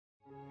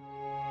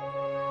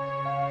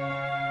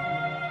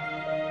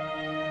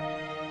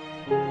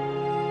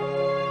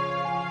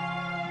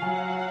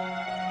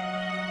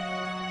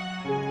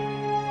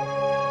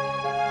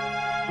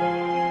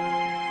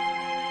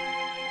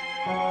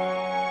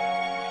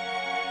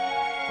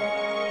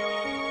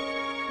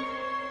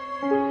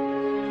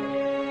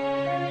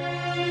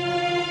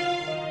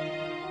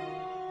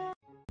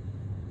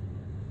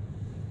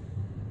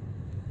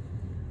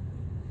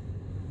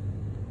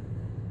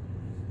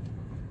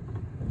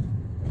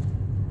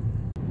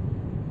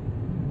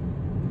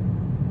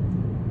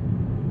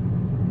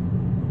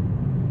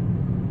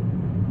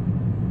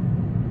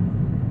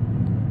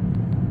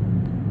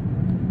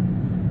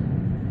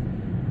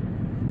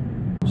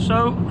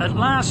So at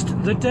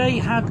last the day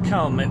had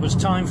come. It was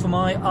time for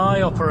my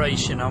eye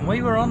operation and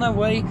we were on our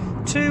way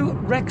to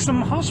Wrexham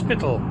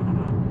Hospital.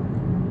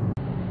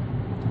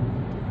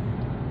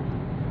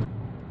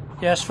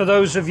 Yes, for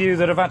those of you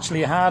that have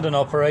actually had an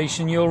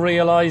operation, you'll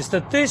realise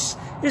that this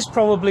is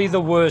probably the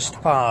worst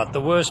part.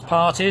 The worst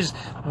part is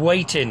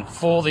waiting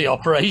for the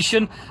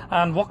operation,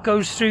 and what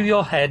goes through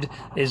your head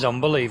is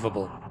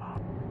unbelievable.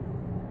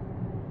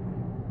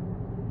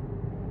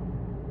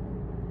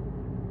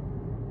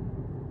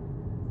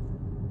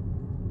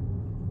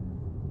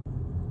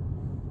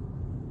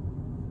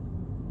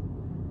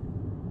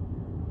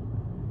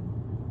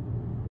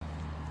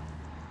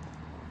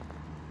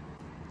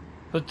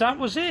 But that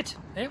was it.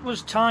 It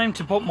was time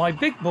to put my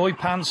big boy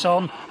pants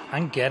on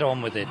and get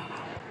on with it.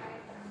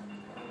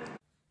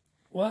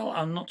 Well,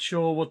 I'm not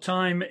sure what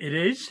time it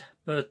is,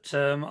 but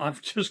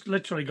I've just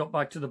literally got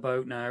back to the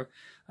boat now.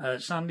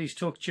 Sandy's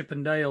took Chip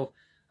and Dale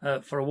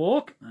for a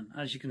walk, and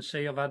as you can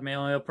see, I've had my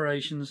eye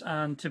operations,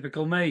 and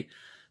typical me,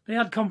 they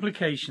had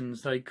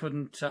complications. They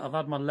couldn't. I've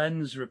had my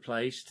lens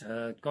replaced,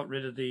 got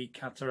rid of the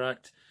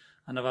cataract,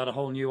 and I've had a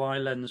whole new eye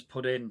lens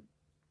put in.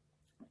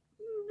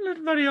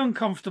 Very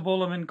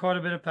uncomfortable. I'm in quite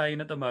a bit of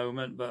pain at the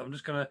moment, but I'm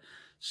just going to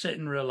sit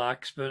and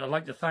relax. But I'd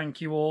like to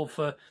thank you all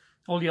for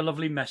all your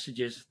lovely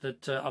messages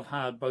that I've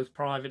had, both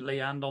privately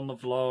and on the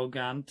vlog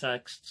and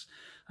texts.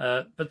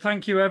 But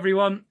thank you,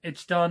 everyone.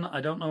 It's done.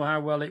 I don't know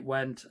how well it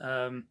went.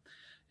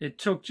 It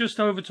took just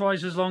over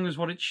twice as long as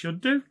what it should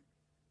do,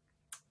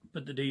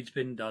 but the deed's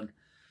been done.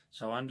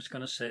 So I'm just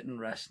going to sit and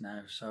rest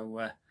now.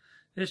 So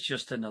it's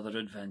just another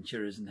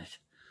adventure, isn't it?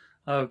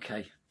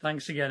 Okay.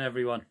 Thanks again,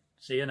 everyone.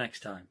 See you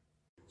next time.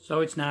 So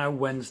it's now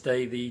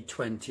Wednesday the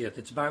 20th.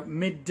 It's about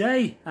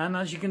midday, and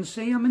as you can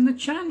see, I'm in the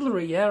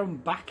chandlery. Yeah, I'm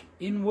back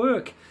in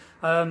work.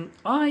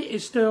 Eye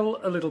is still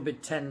a little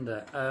bit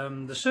tender.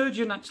 The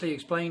surgeon actually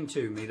explained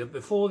to me that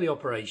before the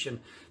operation,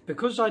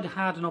 because I'd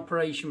had an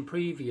operation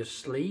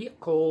previously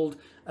called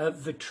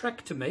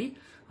vitrectomy,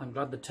 I'm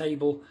glad the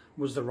table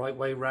was the right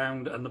way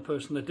round and the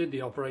person that did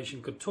the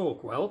operation could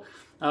talk well.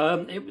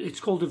 It's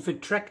called a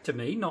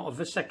vitrectomy, not a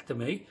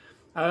vasectomy.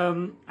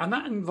 And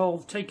that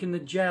involved taking the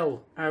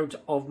gel out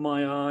of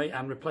my eye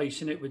and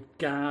replacing it with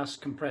gas,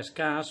 compressed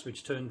gas,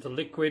 which turned to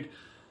liquid.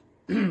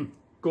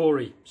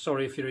 Gory,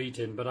 sorry if you're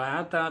eating, but I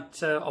had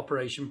that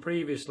operation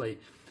previously.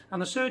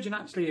 And the surgeon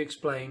actually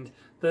explained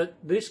that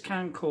this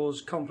can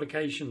cause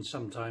complications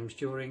sometimes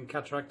during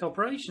cataract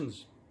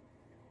operations.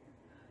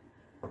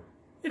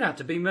 It had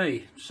to be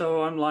me.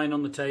 So I'm lying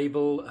on the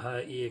table.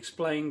 He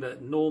explained that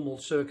in normal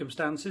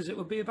circumstances it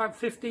would be about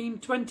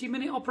 15-20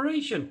 minute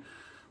operation.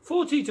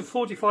 40 to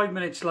 45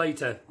 minutes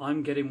later,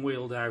 I'm getting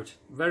wheeled out.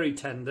 Very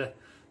tender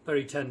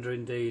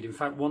indeed. In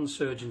fact, one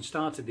surgeon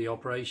started the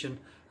operation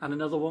and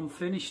another one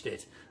finished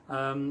it.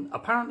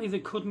 Apparently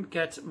they couldn't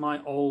get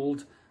my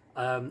old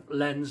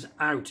lens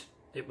out.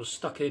 It was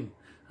stuck in,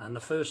 and the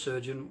first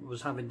surgeon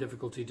was having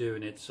difficulty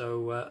doing it,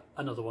 so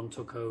another one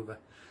took over.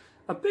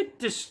 A bit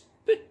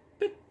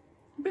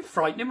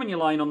frightening when you're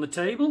lying on the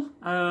table,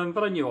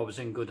 but I knew I was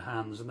in good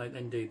hands, and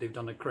indeed they've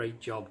done a great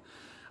job.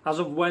 As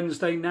of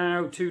Wednesday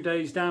now, 2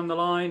 days down the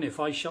line,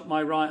 if I shut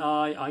my right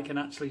eye, I can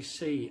actually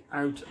see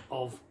out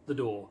of the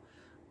door.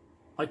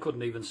 I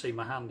couldn't even see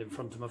my hand in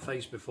front of my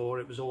face before.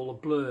 It was all a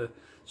blur.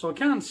 So I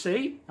can't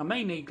see. I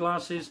may need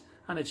glasses,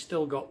 and it's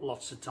still got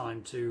lots of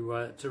time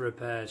to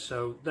repair.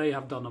 So they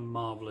have done a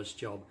marvellous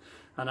job.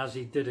 And as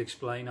he did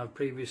explain, I've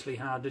previously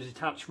had a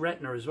detached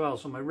retina as well.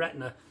 So my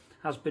retina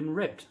has been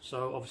ripped.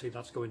 So obviously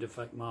that's going to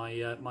affect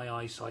my, my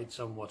eyesight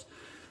somewhat.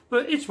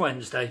 But it's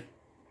Wednesday.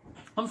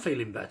 I'm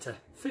feeling better,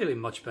 feeling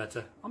much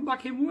better. I'm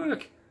back in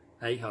work.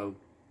 Hey ho,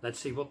 let's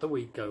see what the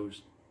week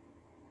goes.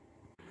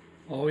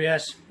 Oh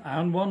yes,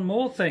 and one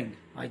more thing.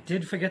 I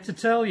did forget to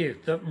tell you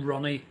that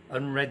Ronnie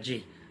and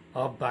Reggie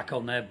are back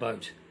on their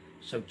boat.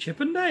 So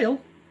Chip and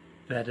Dale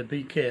better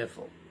be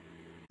careful.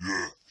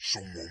 Yeah,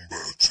 someone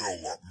better tell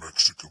that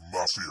Mexican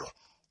mafia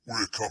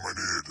we're coming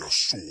here to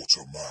sort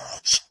 'em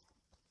out.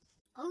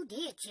 Oh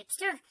dear,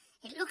 Chipster.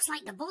 It looks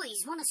like the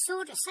boys want to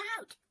sort us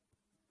out.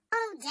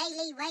 Oh,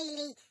 Daily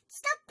Whaley,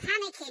 stop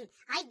panicking.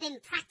 I've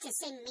been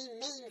practising me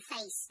mean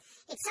face.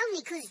 It's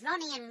only 'cause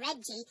Ronnie and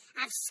Reggie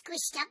have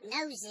squished up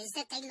noses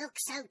that they look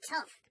so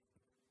tough.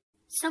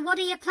 So what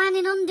are you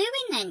planning on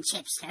doing then,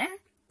 Chipster?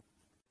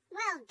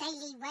 Well,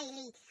 Daily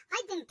Whaley,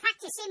 I've been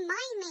practising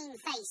my mean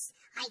face.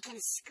 I can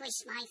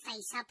squish my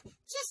face up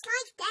just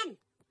like them.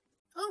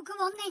 Oh, go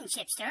on then,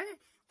 Chipster.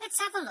 Let's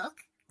have a look.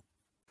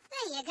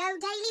 There you go,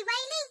 Daily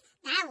Whaley.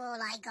 Now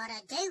all I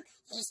gotta do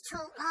is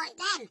talk like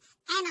them,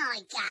 and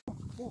I go.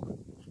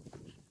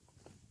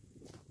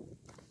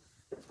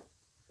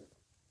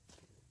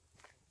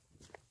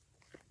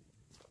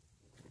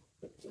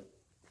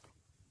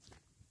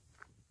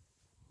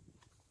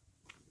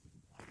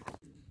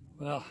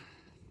 Well,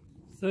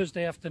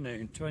 Thursday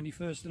afternoon,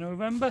 21st of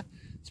November,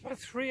 it's about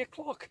 3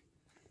 o'clock.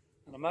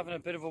 And I'm having a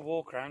bit of a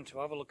walk around to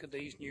have a look at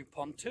these new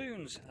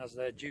pontoons as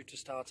they're due to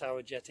start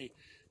our jetty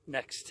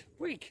next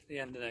week, the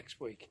end of next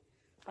week.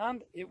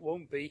 And it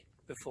won't be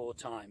before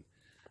time.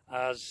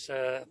 as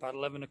about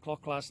 11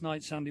 o'clock last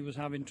night Sandy was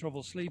having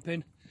trouble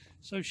sleeping,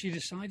 so she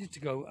decided to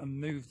go and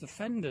move the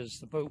fenders.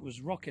 The boat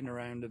was rocking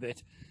around a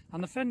bit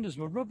and the fenders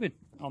were rubbing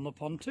on the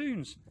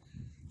pontoons.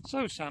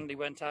 So Sandy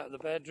went out of the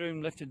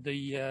bedroom, lifted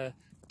the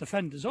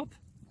fenders up,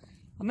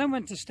 and then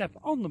went to step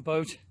on the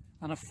boat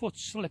and her foot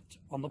slipped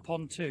on the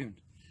pontoon.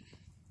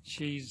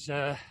 She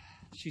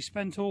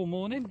spent all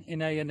morning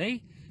in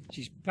A&E.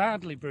 She's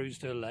badly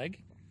bruised her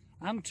leg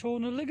and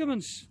torn her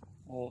ligaments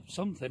or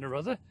something or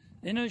other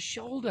in her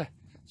shoulder.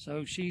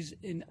 So she's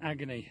in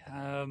agony.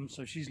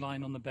 So she's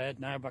lying on the bed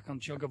now, back on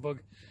Chuggabug,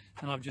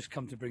 and I've just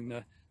come to bring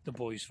the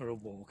boys for a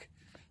walk.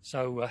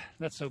 So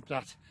let's hope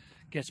that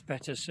gets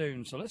better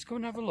soon. So let's go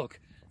and have a look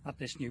at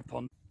this new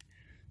pond.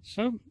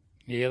 So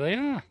here they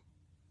are.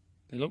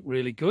 They look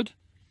really good.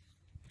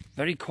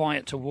 Very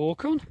quiet to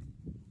walk on.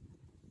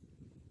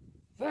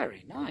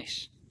 Very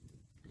nice.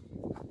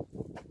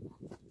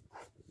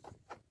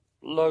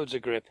 Loads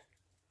of grip.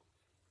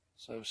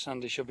 So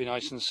Sandy should be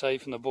nice and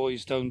safe, and the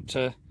boys don't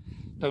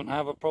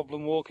have a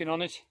problem walking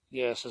on it.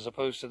 Yes, as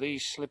opposed to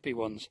these slippy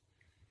ones.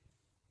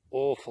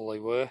 Awful they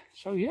were.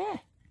 So yeah,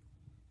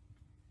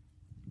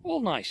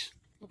 all nice.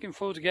 Looking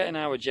forward to getting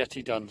our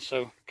jetty done.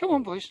 So come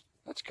on boys,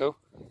 let's go.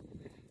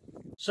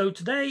 So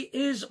today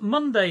is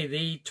Monday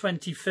the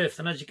 25th,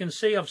 and as you can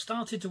see I've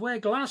started to wear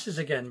glasses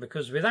again,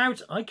 because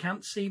without I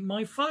can't see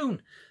my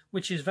phone,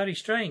 which is very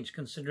strange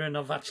considering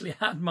I've actually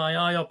had my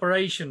eye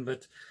operation,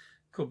 but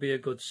could be a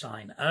good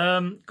sign.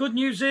 Good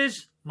news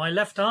is my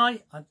left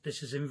eye,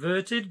 this is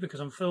inverted because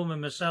I'm filming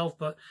myself,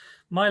 but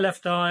my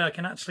left eye I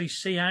can actually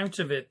see out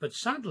of it, but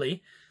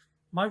sadly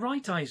my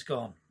right eye's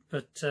gone.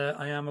 But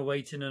I am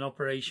awaiting an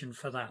operation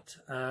for that.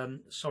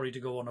 Sorry to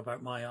go on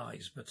about my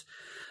eyes, but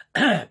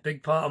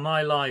big part of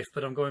my life.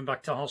 But I'm going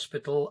back to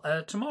hospital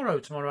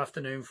tomorrow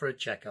afternoon for a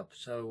checkup.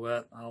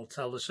 So I'll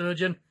tell the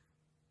surgeon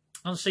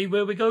and see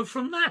where we go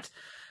from that.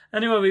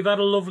 Anyway, we've had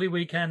a lovely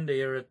weekend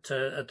here at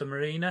the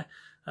marina.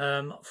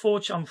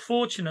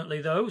 Unfortunately,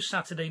 though,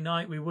 Saturday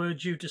night we were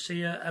due to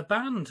see a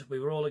band. We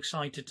were all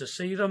excited to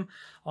see them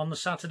on the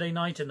Saturday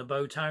night in the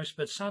boathouse,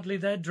 but sadly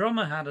their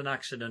drummer had an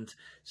accident.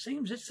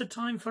 Seems it's the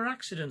time for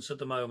accidents at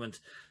the moment,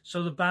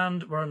 so the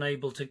band were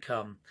unable to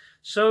come.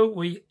 So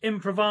we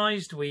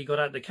improvised, we got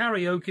out the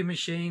karaoke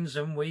machines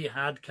and we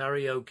had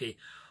karaoke.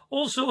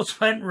 All sorts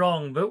went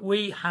wrong, but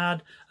we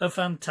had a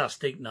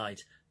fantastic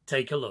night.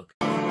 Take a look.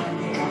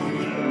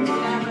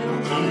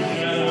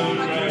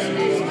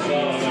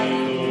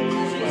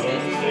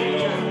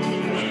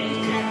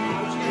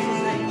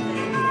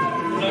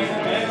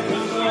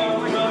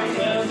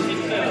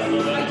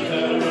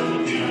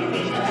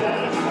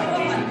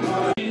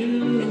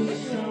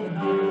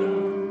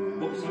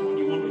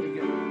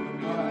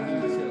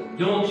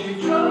 Don't you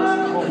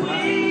trust the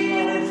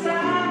queen of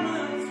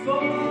diamonds,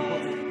 boy?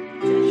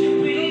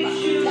 She'll be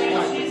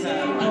sure she's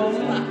at home.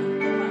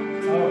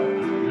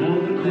 Know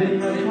the thing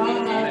that my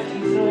life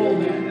is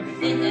over.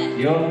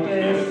 Your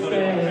best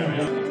friend.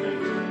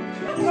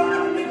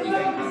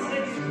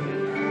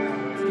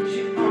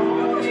 She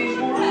always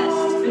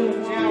wants to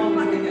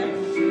want you can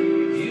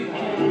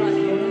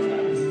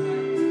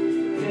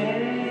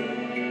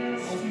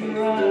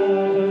desperate.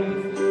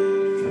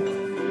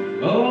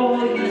 Oh,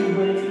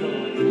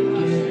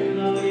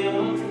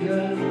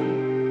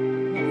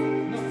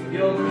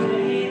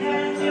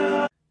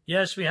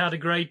 yes, we had a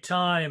great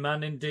time,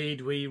 and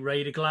indeed we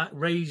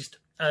raised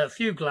a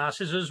few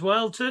glasses as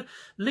well to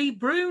Lee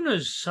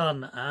Bruner's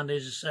son and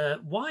his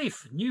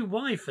new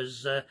wife,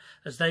 as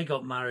they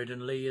got married,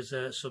 and Lee is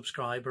a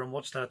subscriber and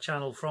watched our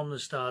channel from the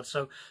start.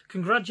 So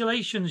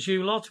congratulations,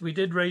 you lot. We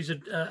did raise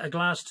a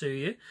glass to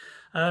you.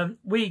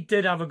 We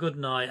did have a good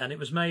night, and it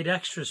was made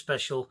extra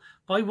special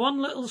by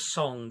one little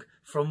song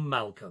from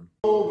Malcolm.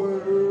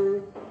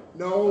 Over,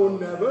 no,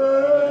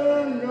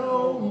 never,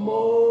 no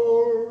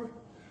more.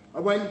 I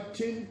went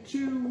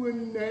into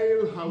an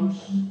ale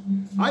house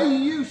I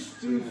used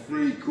to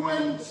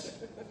frequent,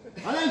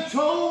 and I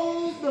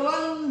told the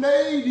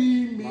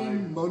landlady me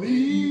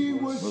money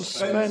was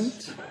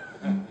spent.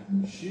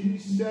 She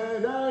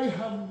said, I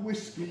have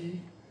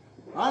whiskey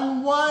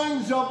and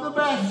wines of the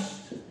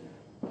best,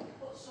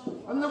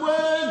 and the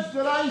words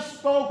that I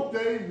spoke,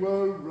 they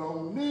were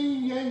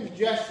only in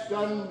jest,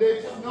 and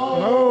it's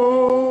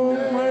no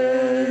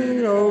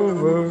way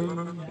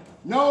over.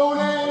 No,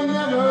 they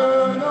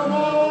never, no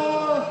more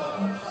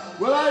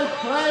will I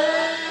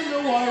play the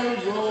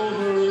wild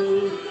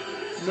rover.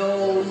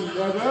 No,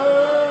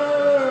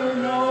 never,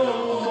 no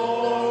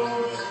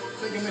more.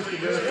 Sing it, Mr.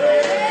 Birthday.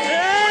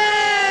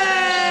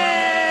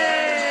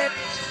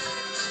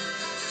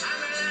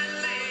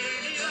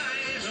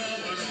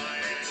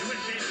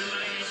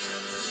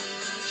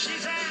 She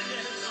said,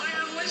 I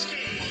have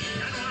whiskey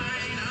and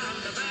wine of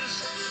the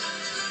best,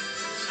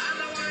 and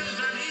the words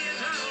that he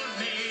told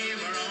me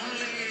were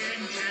only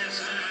in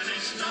jest.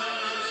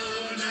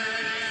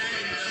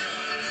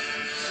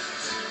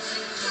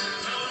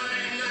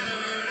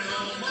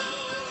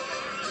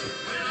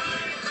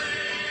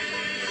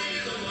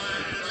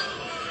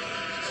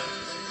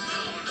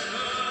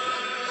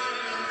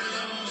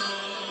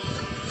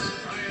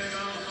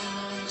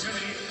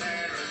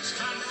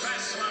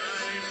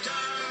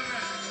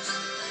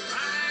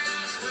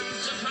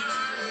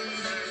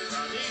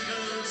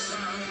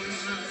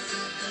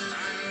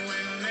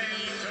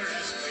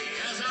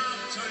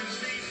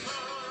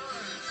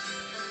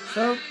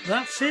 So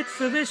that's it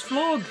for this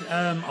vlog.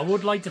 I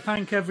would like to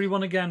thank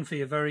everyone again for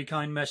your very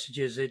kind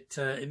messages.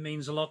 It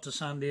means a lot to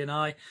Sandy and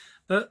I,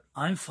 but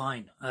I'm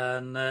fine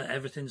and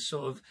everything's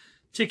sort of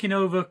ticking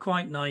over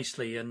quite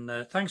nicely.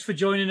 And thanks for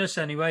joining us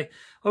anyway.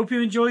 Hope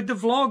you enjoyed the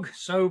vlog.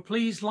 So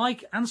please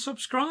like and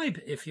subscribe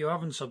if you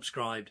haven't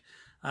subscribed.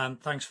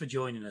 And thanks for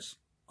joining us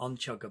on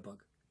Chuggabug.